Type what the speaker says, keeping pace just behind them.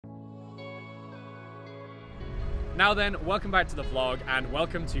Now then, welcome back to the vlog and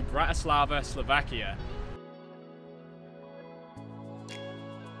welcome to Bratislava, Slovakia.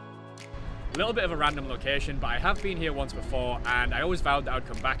 A little bit of a random location, but I have been here once before and I always vowed that I would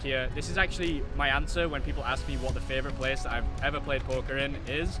come back here. This is actually my answer when people ask me what the favourite place that I've ever played poker in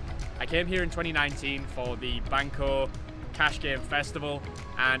is. I came here in 2019 for the Banco Cash Game Festival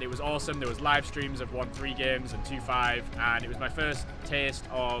and it was awesome. There was live streams of 1-3 games and 2-5 and it was my first taste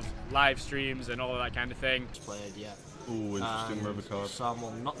of live streams and all of that kind of thing. Played yet. Ooh, interesting river card. Sam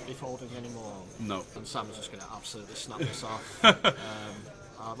will not be folding anymore. No. And Sam's just going to absolutely snap this off.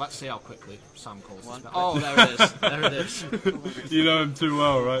 Let's see how quickly Sam calls this back. Oh, there it is. There it is. You know him too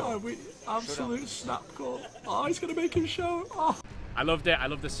well, right? Oh, absolute snap call. Oh, he's going to make him show. Oh. I loved it. I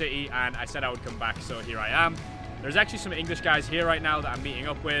loved the city and I said I would come back, so here I am. There's actually some English guys here right now that I'm meeting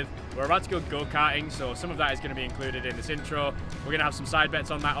up with. We're about to go go-karting, so some of that is going to be included in this intro. We're going to have some side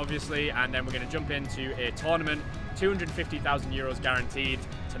bets on that, obviously, and then we're going to jump into a tournament, 250,000 euros guaranteed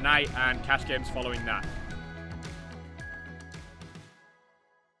tonight, and cash games following that.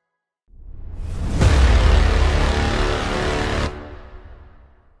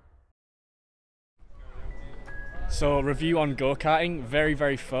 So, review on go-karting, very,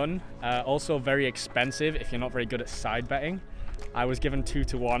 very fun. Also very expensive if you're not very good at side betting. I was given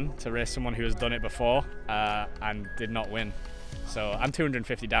 2-1 to race someone who has done it before and did not win. So I'm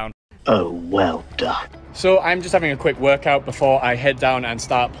 250 down. Oh, well done. So I'm just having a quick workout before I head down and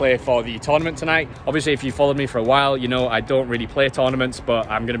start play for the tournament tonight. Obviously, if you followed me for a while, you know I don't really play tournaments, but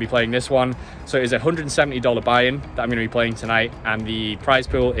I'm going to be playing this one. So it is a $170 buy-in that I'm going to be playing tonight, and the prize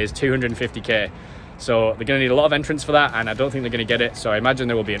pool is 250k. So they're going to need a lot of entrants for that, and I don't think they're going to get it. So I imagine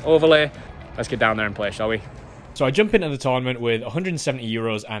there will be an overlay. Let's get down there and play, shall we? So I jump into the tournament with 170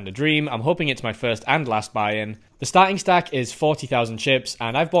 euros and a dream. I'm hoping it's my first and last buy-in. The starting stack is 40,000 chips,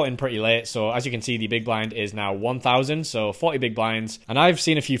 and I've bought in pretty late. So as you can see, the big blind is now 1,000, so 40 big blinds. And I've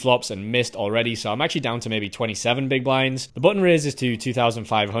seen a few flops and missed already, so I'm actually down to maybe 27 big blinds. The button raises to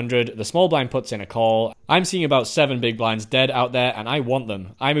 2,500. The small blind puts in a call. I'm seeing about 7 big blinds dead out there, and I want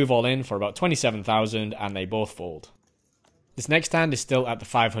them. I move all in for about 27,000, and they both fold. This next hand is still at the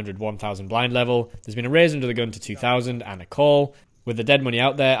 500, 1,000 blind level. There's been a raise under the gun to 2,000 and a call. With the dead money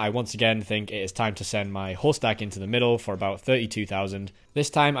out there, I once again think it is time to send my whole stack into the middle for about 32,000. This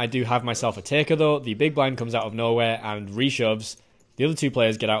time I do have myself a taker though. The big blind comes out of nowhere and reshoves. The other two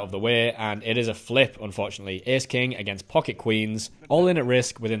players get out of the way, and it is a flip, unfortunately. Ace King against Pocket Queens, all in at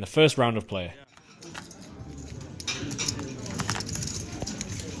risk within the first round of play.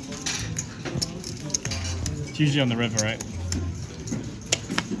 It's usually on the river, right?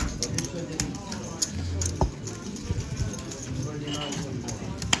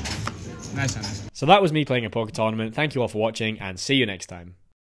 Nice. So that was me playing a poker tournament. Thank you all for watching and see you next time.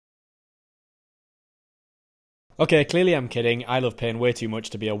 Okay, clearly I'm kidding. I love paying way too much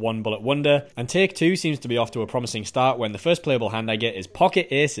to be a one bullet wonder, and take two seems to be off to a promising start when the first playable hand I get is pocket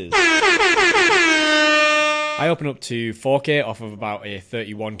aces. I open up to 4k off of about a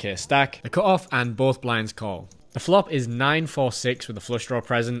 31k stack. The cutoff and both blinds call. The flop is 9-4-6 with a flush draw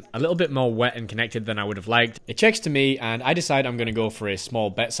present, a little bit more wet and connected than I would have liked. It checks to me and I decide I'm going to go for a small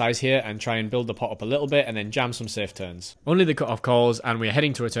bet size here and try and build the pot up a little bit and then jam some safe turns. Only the cutoff calls and we are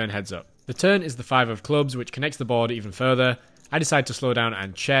heading to a turn heads up. The turn is the 5 of clubs, which connects the board even further. I decide to slow down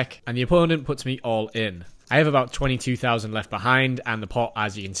and check, and the opponent puts me all in. I have about 22,000 left behind, and the pot,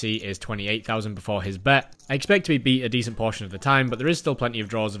 as you can see, is 28,000 before his bet. I expect to be beat a decent portion of the time, but there is still plenty of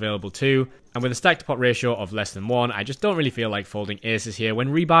draws available too, and with a stack to pot ratio of less than 1, I just don't really feel like folding aces here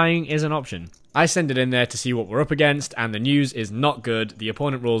when rebuying is an option. I send it in there to see what we're up against, and the news is not good. The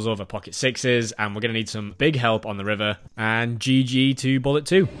opponent rolls over pocket sixes, and we're going to need some big help on the river, and GG to bullet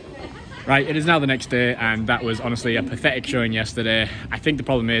 2. Right, it is now the next day, and that was honestly a pathetic showing yesterday. I think the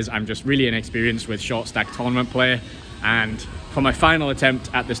problem is I'm just really inexperienced with short stack tournament play, and for my final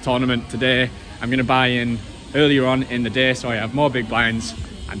attempt at this tournament today, I'm going to buy in earlier on in the day so I have more big blinds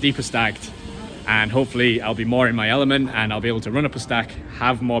and deeper stacked, and hopefully I'll be more in my element and I'll be able to run up a stack,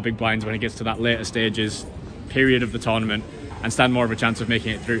 have more big blinds when it gets to that later stages period of the tournament, and stand more of a chance of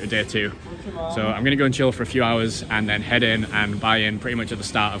making it through to day 2. So I'm going to go and chill for a few hours and then head in and buy in pretty much at the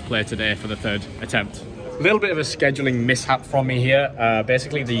start of play today for the 3rd attempt. A little bit of a scheduling mishap from me here.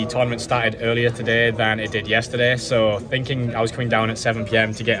 Basically the tournament started earlier today than it did yesterday, so thinking I was coming down at 7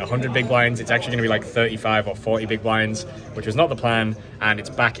 PM to get 100 big blinds, it's actually going to be like 35 or 40 big blinds, which was not the plan, and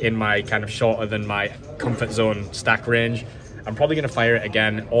it's back in my kind of shorter than my comfort zone stack range. I'm probably going to fire it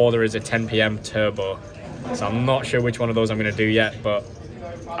again, or there is a 10 PM turbo. So I'm not sure which one of those I'm going to do yet, but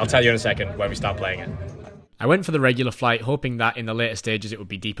I'll tell you in a second when we start playing it. I went for the regular flight, hoping that in the later stages it would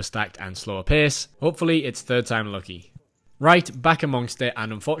be deeper stacked and slower pace. Hopefully it's third time lucky. Right, back amongst it,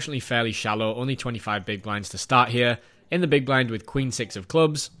 and unfortunately fairly shallow, only 25 big blinds to start here. In the big blind with queen 6 of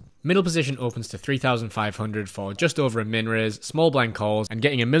clubs. Middle position opens to 3,500 for just over a min raise, small blind calls, and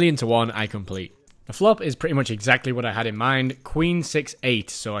getting 1,000,000 to 1 I complete. The flop is pretty much exactly what I had in mind, queen 6-8,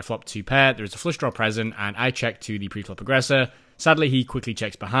 so I flop 2 pair, there is a flush draw present, and I check to the pre-flop aggressor. Sadly he quickly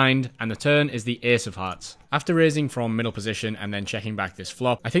checks behind, and the turn is the ace of hearts. After raising from middle position and then checking back this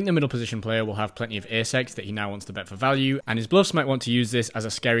flop, I think the middle position player will have plenty of ace-x that he now wants to bet for value, and his bluffs might want to use this as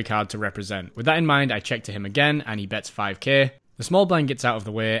a scary card to represent. With that in mind, I check to him again, and he bets 5k. The small blind gets out of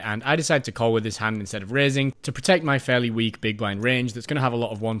the way, and I decide to call with this hand instead of raising to protect my fairly weak big blind range that's going to have a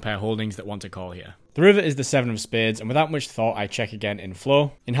lot of one pair holdings that want to call here. The river is the 7 of spades, and without much thought I check again in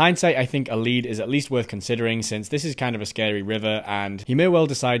flow. In hindsight, I think a lead is at least worth considering since this is kind of a scary river, and he may well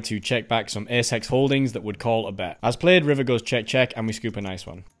decide to check back some ace-x holdings that would call a bet. As played, river goes check check, and we scoop a nice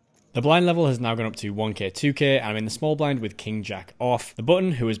one. The blind level has now gone up to 1k, 2k, and I'm in the small blind with king jack off. The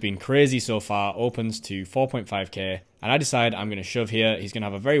button, who has been crazy so far, opens to 4.5k, and I decide I'm going to shove here. He's going to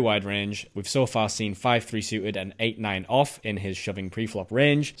have a very wide range. We've so far seen 5-3 suited and 8-9 off in his shoving pre-flop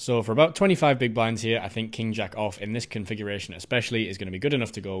range. So for about 25 big blinds here, I think king jack off in this configuration especially is going to be good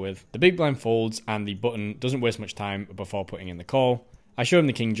enough to go with. The big blind folds, and the button doesn't waste much time before putting in the call. I show him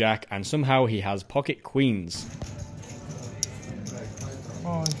the king jack, and somehow he has pocket queens.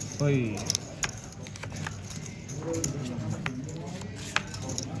 Unlucky.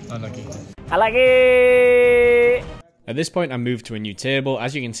 At this point I move to a new table.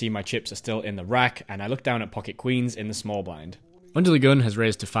 As you can see, my chips are still in the rack, and I look down at pocket queens in the small blind. Under the gun has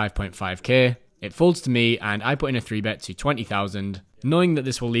raised to 5.5k. It folds to me, and I put in a 3-bet to 20,000, knowing that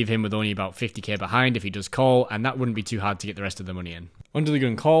this will leave him with only about 50k behind if he does call, and that wouldn't be too hard to get the rest of the money in. Under the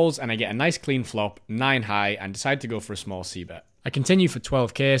gun calls, and I get a nice clean flop, 9 high, and decide to go for a small c-bet. I continue for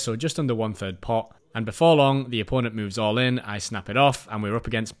 12k, so just under 1/3 pot, and before long, the opponent moves all in, I snap it off, and we're up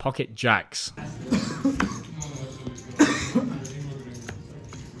against pocket jacks.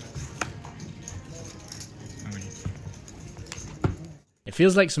 It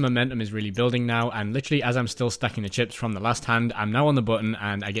feels like some momentum is really building now, and literally as I'm still stacking the chips from the last hand, I'm now on the button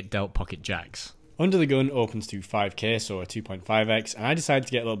and I get dealt pocket jacks. Under the gun opens to 5k, so a 2.5x, and I decide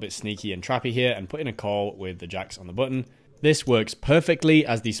to get a little bit sneaky and trappy here and put in a call with the jacks on the button. This works perfectly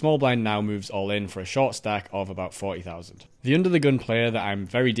as the small blind now moves all in for a short stack of about 40,000. The under the gun player that I'm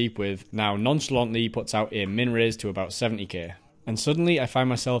very deep with now nonchalantly puts out a min raise to about 70k. And suddenly I find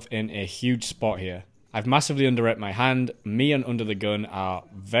myself in a huge spot here. I've massively underrepped my hand. Me and under the gun are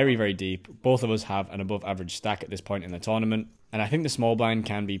very, very deep. Both of us have an above average stack at this point in the tournament. And I think the small blind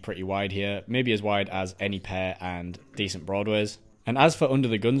can be pretty wide here, maybe as wide as any pair and decent broadways. And as for under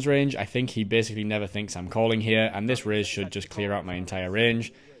the guns range, I think he basically never thinks I'm calling here, and this raise should just clear out my entire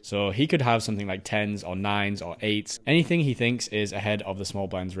range. So he could have something like 10s or 9s or 8s. Anything he thinks is ahead of the small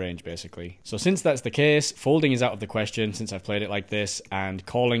blind's range, basically. So since that's the case, folding is out of the question since I've played it like this, and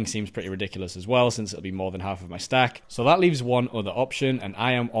calling seems pretty ridiculous as well since it'll be more than half of my stack. So that leaves one other option, and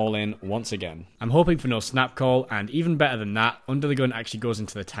I am all in once again. I'm hoping for no snap call, and even better than that, under the gun actually goes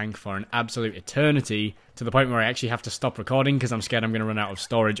into the tank for an absolute eternity, to the point where I actually have to stop recording because I'm scared I'm going to run out of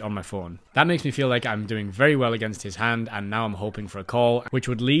storage on my phone. That makes me feel like I'm doing very well against his hand, and now I'm hoping for a call, which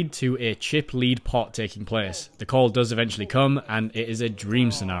would lead to a chip lead pot taking place. The call does eventually come, and it is a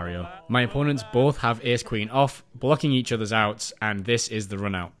dream scenario. My opponents both have ace queen off, blocking each other's outs, and this is the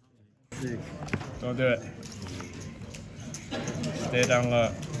run out. Don't do it. Stay down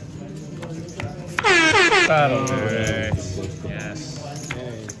low. That'll do it. Yes.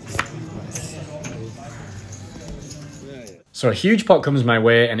 So a huge pot comes my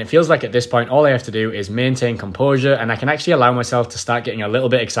way, and it feels like at this point all I have to do is maintain composure, and I can actually allow myself to start getting a little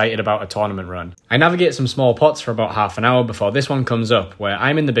bit excited about a tournament run. I navigate some small pots for about half an hour before this one comes up, where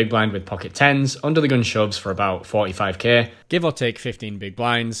I'm in the big blind with pocket 10s, under the gun shoves for about 45k, give or take 15 big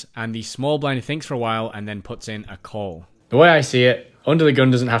blinds, and the small blind thinks for a while and then puts in a call. The way I see it, under the gun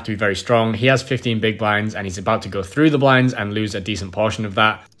doesn't have to be very strong. He has 15 big blinds and he's about to go through the blinds and lose a decent portion of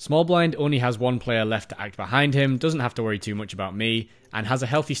that. Small blind only has one player left to act behind him, doesn't have to worry too much about me, and has a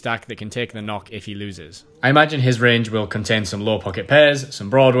healthy stack that can take the knock if he loses. I imagine his range will contain some low pocket pairs,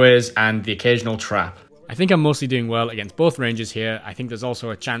 some broadways, and the occasional trap. I think I'm mostly doing well against both ranges here. I think there's also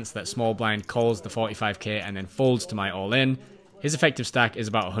a chance that small blind calls the 45k and then folds to my all-in. His effective stack is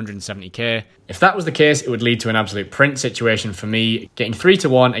about 170k. If that was the case, it would lead to an absolute print situation for me, getting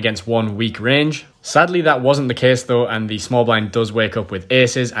 3-1 against one weak range. Sadly, that wasn't the case though, and the small blind does wake up with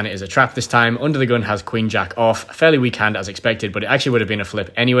aces, and it is a trap this time. Under the gun has queen jack off, a fairly weak hand as expected, but it actually would have been a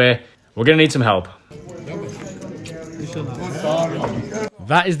flip anyway. We're gonna need some help.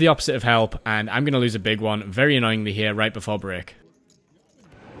 That is the opposite of help, and I'm going to lose a big one very annoyingly here right before break.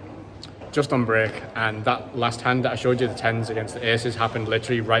 Just on break, and that last hand that I showed you, the 10s against the aces, happened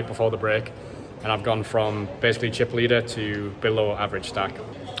literally right before the break, and I've gone from basically chip leader to below average stack.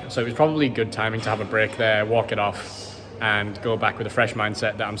 So it was probably good timing to have a break there, walk it off, and go back with a fresh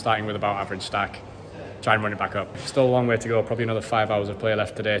mindset that I'm starting with about average stack. Try and run it back up. Still a long way to go, probably another 5 hours of play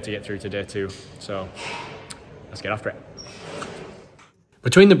left today to get through to day 2. So let's get after it.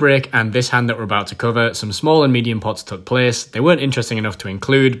 Between the break and this hand that we're about to cover, some small and medium pots took place. They weren't interesting enough to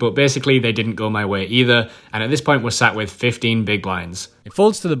include, but basically they didn't go my way either, and at this point we're sat with 15 big blinds. It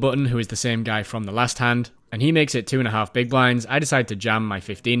folds to the button, who is the same guy from the last hand, and he makes it 2.5 big blinds. I decide to jam my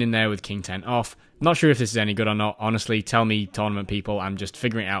 15 in there with king 10 off. Not sure if this is any good or not, honestly. Tell me, tournament people, I'm just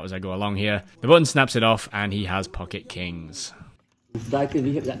figuring it out as I go along here. The button snaps it off, and he has pocket kings. Queen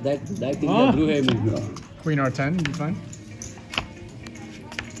R10, you fine?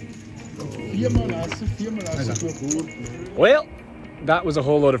 Well, that was a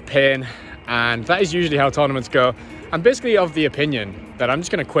whole load of pain, and that is usually how tournaments go. I'm basically of the opinion that I'm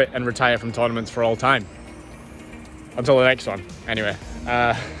just going to quit and retire from tournaments for all time. Until the next one, anyway.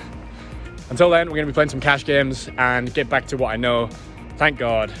 Until then, we're going to be playing some cash games and get back to what I know. Thank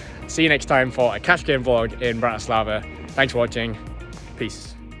God. See you next time for a cash game vlog in Bratislava. Thanks for watching.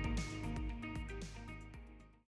 Peace.